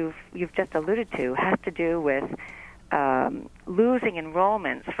 Chambers, you've just alluded to, has to do with losing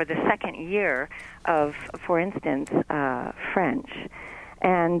enrollments for the second year of, for instance, French.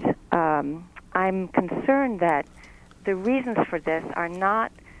 And I'm concerned that the reasons for this are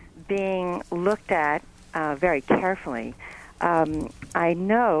not being looked at very carefully. I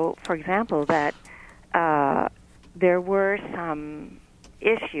know, for example, that there were some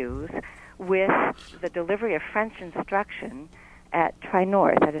issues with the delivery of French instruction at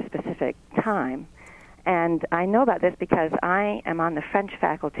Tri-North at a specific time. And I know about this because I am on the French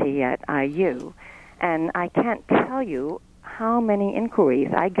faculty at IU, and I can't tell you how many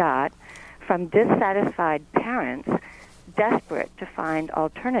inquiries I got from dissatisfied parents desperate to find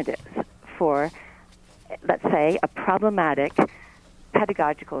alternatives for, let's say, a problematic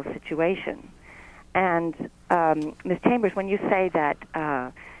pedagogical situation. And Ms. Chambers, when you say that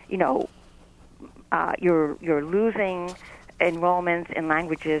you're losing enrollments in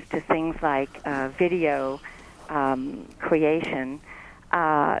languages to things like video creation,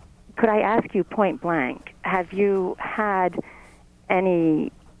 could I ask you point blank, have you had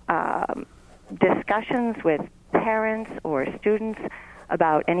any discussions with parents or students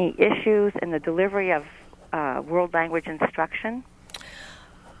about any issues in the delivery of world language instruction?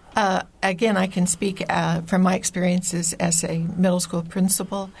 Again, I can speak from my experiences as a middle school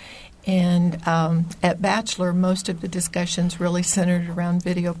principal. And at Bachelor, most of the discussions really centered around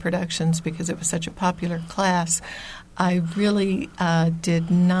video productions because it was such a popular class. I really did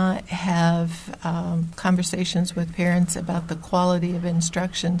not have conversations with parents about the quality of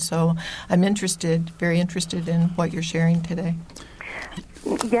instruction. So I'm very interested in what you're sharing today.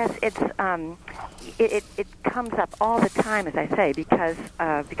 Yes, it comes up all the time, as I say, because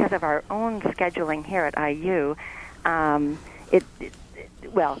of our own scheduling here at IU.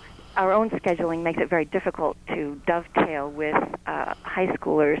 Our own scheduling makes it very difficult to dovetail with high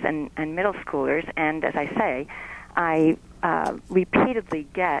schoolers and middle schoolers. And as I say, I repeatedly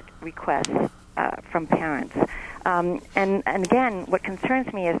get requests from parents. And again, what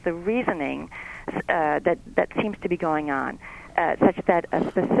concerns me is the reasoning that seems to be going on, such that a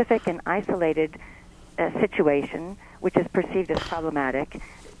specific and isolated situation, which is perceived as problematic,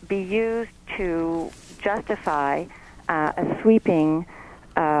 be used to justify a sweeping,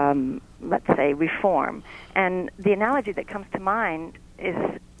 let's say, reform. And the analogy that comes to mind is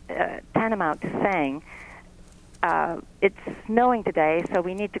tantamount to saying, it's snowing today, so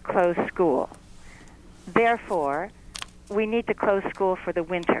we need to close school. Therefore, we need to close school for the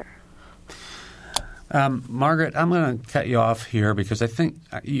winter. Margaret, I'm going to cut you off here because I think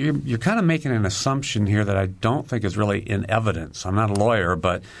you're kind of making an assumption here that I don't think is really in evidence. I'm not a lawyer,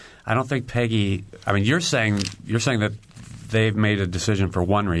 but I don't think Peggy – I mean, you're saying that they've made a decision for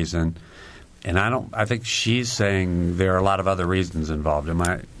one reason, and I think she's saying there are a lot of other reasons involved.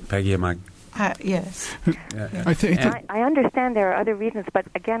 Peggy? Yes. I understand there are other reasons, but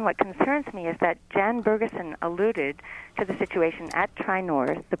again, what concerns me is that Jan Bergeson alluded to the situation at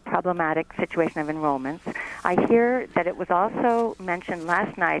Tri-North, the problematic situation of enrollments. I hear that it was also mentioned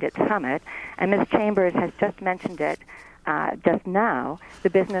last night at Summit, and Ms. Chambers has just mentioned it just now, the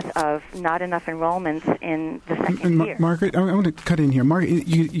business of not enough enrollments in the second year. Margaret, I want to cut in here. Margaret,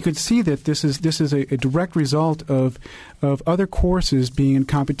 you could see that this is a direct result of other courses being in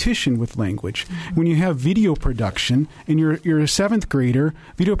competition with language. Mm-hmm. When you have video production and you're a seventh grader,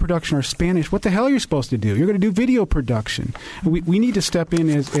 video production or Spanish, what the hell are you supposed to do? You're going to do video production. We need to step in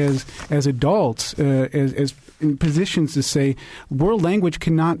as adults, as in positions to say world language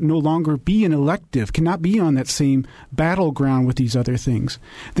cannot no longer be an elective, cannot be on that same battleground with these other things.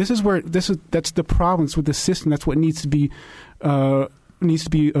 That's the problems with the system. That's what needs to be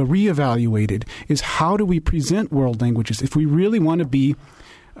reevaluated. Is how do we present world languages if we really want to be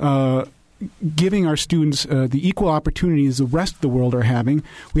giving our students the equal opportunities the rest of the world are having?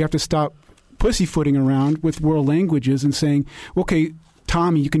 We have to stop pussyfooting around with world languages and saying, okay,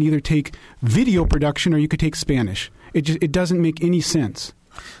 Tommy, you can either take video production or you could take Spanish. It doesn't make any sense.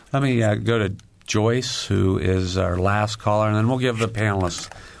 Let me go to Joyce, who is our last caller, and then we'll give the panelists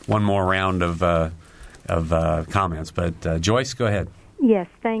one more round of comments. But Joyce, go ahead. Yes,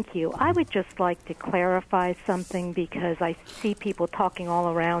 thank you. I would just like to clarify something because I see people talking all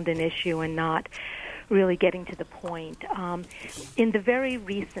around an issue and not really getting to the point. In the very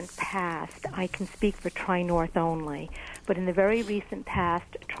recent past, I can speak for Tri-North only, but in the very recent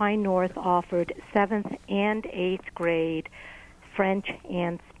past, Tri-North offered 7th and 8th grade French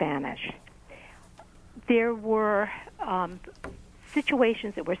and Spanish. There were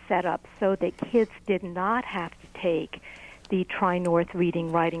situations that were set up so that kids did not have to take the Tri-North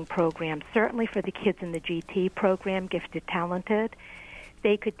reading writing program. Certainly for the kids in the GT program, Gifted Talented,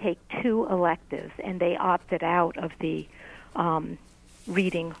 they could take 2 electives, and they opted out of the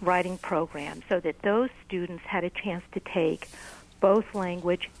reading writing program so that those students had a chance to take both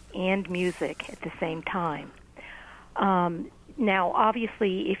language and music at the same time. Now,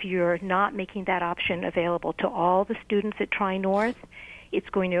 obviously, if you're not making that option available to all the students at Tri-North, it's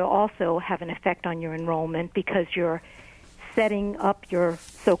going to also have an effect on your enrollment because you're setting up your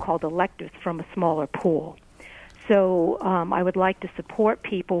so-called electives from a smaller pool. So I would like to support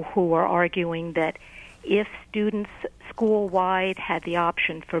people who are arguing that if students school-wide had the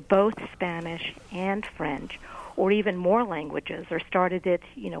option for both Spanish and French, or even more languages, or started at,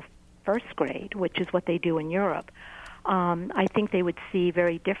 first grade, which is what they do in Europe, I think they would see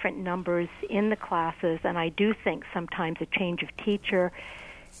very different numbers in the classes, and I do think sometimes a change of teacher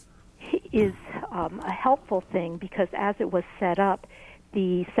is a helpful thing because as it was set up,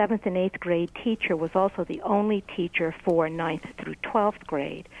 the 7th and 8th grade teacher was also the only teacher for 9th through 12th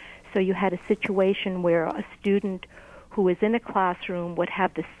grade. So you had a situation where a student who is in a classroom would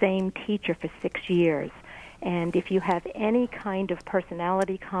have the same teacher for 6 years. And if you have any kind of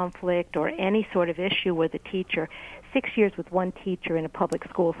personality conflict or any sort of issue with a teacher, 6 years with one teacher in a public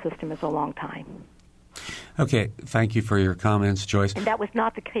school system is a long time. Okay, thank you for your comments, Joyce. And that was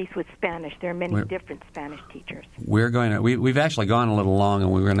not the case with Spanish. There are many different Spanish teachers. We've actually gone a little long,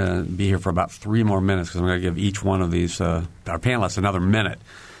 and we're going to be here for about 3 more minutes because I'm going to give each one of these our panelists another minute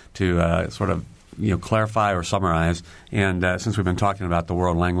to sort of clarify or summarize. And since we've been talking about the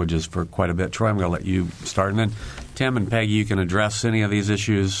world languages for quite a bit, Troy, I'm going to let you start, and then Tim and Peggy, you can address any of these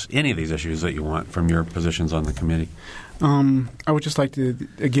issues that you want from your positions on the committee. I would just like to,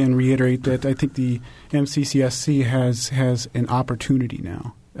 again, reiterate that I think the MCCSC has an opportunity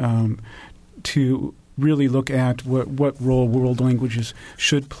now to really look at what role world languages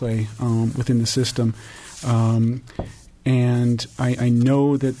should play within the system. And I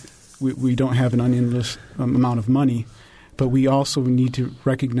know that we don't have an unendless amount of money, but we also need to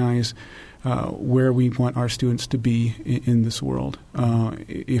recognize where we want our students to be in this world.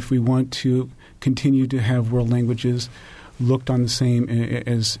 If we want to continue to have world languages looked on the same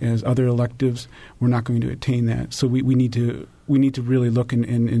as other electives, we're not going to attain that. So we need to really look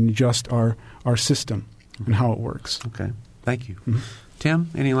and adjust our system and how it works. Okay, thank you. Mm-hmm.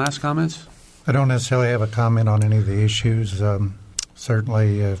 Tim, any last comments? I don't necessarily have a comment on any of the issues.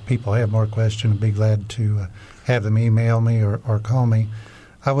 Certainly, if people have more questions, I'd be glad to have them email me or call me.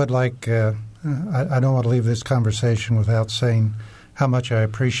 I would like I don't want to leave this conversation without saying how much I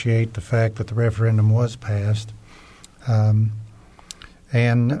appreciate the fact that the referendum was passed. So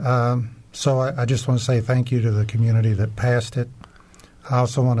I just want to say thank you to the community that passed it. I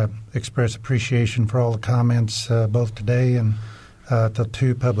also want to express appreciation for all the comments both today and the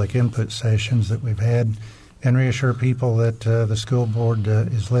 2 public input sessions that we've had, and reassure people that the school board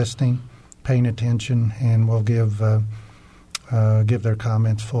is listening, paying attention, and will give their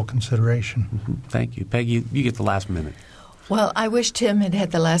comments full consideration. Mm-hmm. Thank you. Peggy, you get the last minute. Well, I wish Tim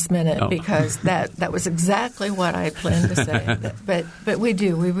had the last minute because that was exactly what I planned to say. But we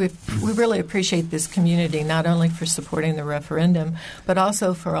do. We really appreciate this community, not only for supporting the referendum, but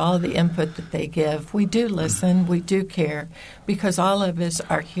also for all the input that they give. We do listen. We do care because all of us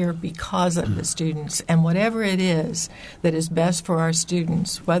are here because of the students. And whatever it is that is best for our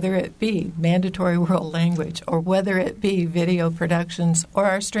students, whether it be mandatory world language or whether it be video productions or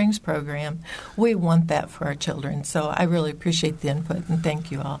our strings program, we want that for our children. So I really appreciate the input, and thank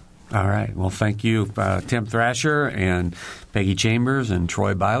you all. All right. Well, thank you, Tim Thrasher and Peggy Chambers and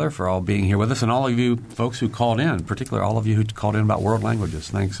Troy Byler for all being here with us, and all of you folks who called in, particularly all of you who called in about world languages.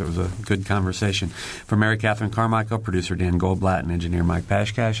 Thanks. It was a good conversation. For Mary Catherine Carmichael, producer Dan Goldblatt, and engineer Mike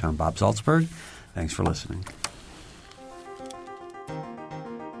Pashkash, I'm Bob Salzberg. Thanks for listening.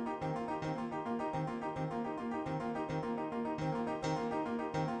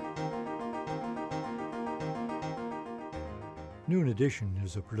 Noon Edition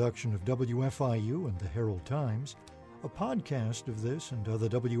is a production of WFIU and the Herald Times. A podcast of this and other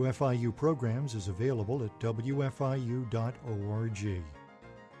WFIU programs is available at wfiu.org.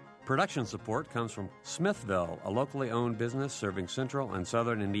 Production support comes from Smithville, a locally owned business serving central and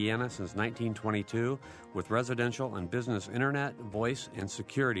southern Indiana since 1922 with residential and business internet, voice, and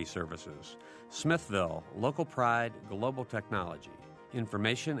security services. Smithville, local pride, global technology.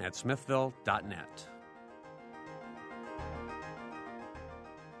 Information at smithville.net.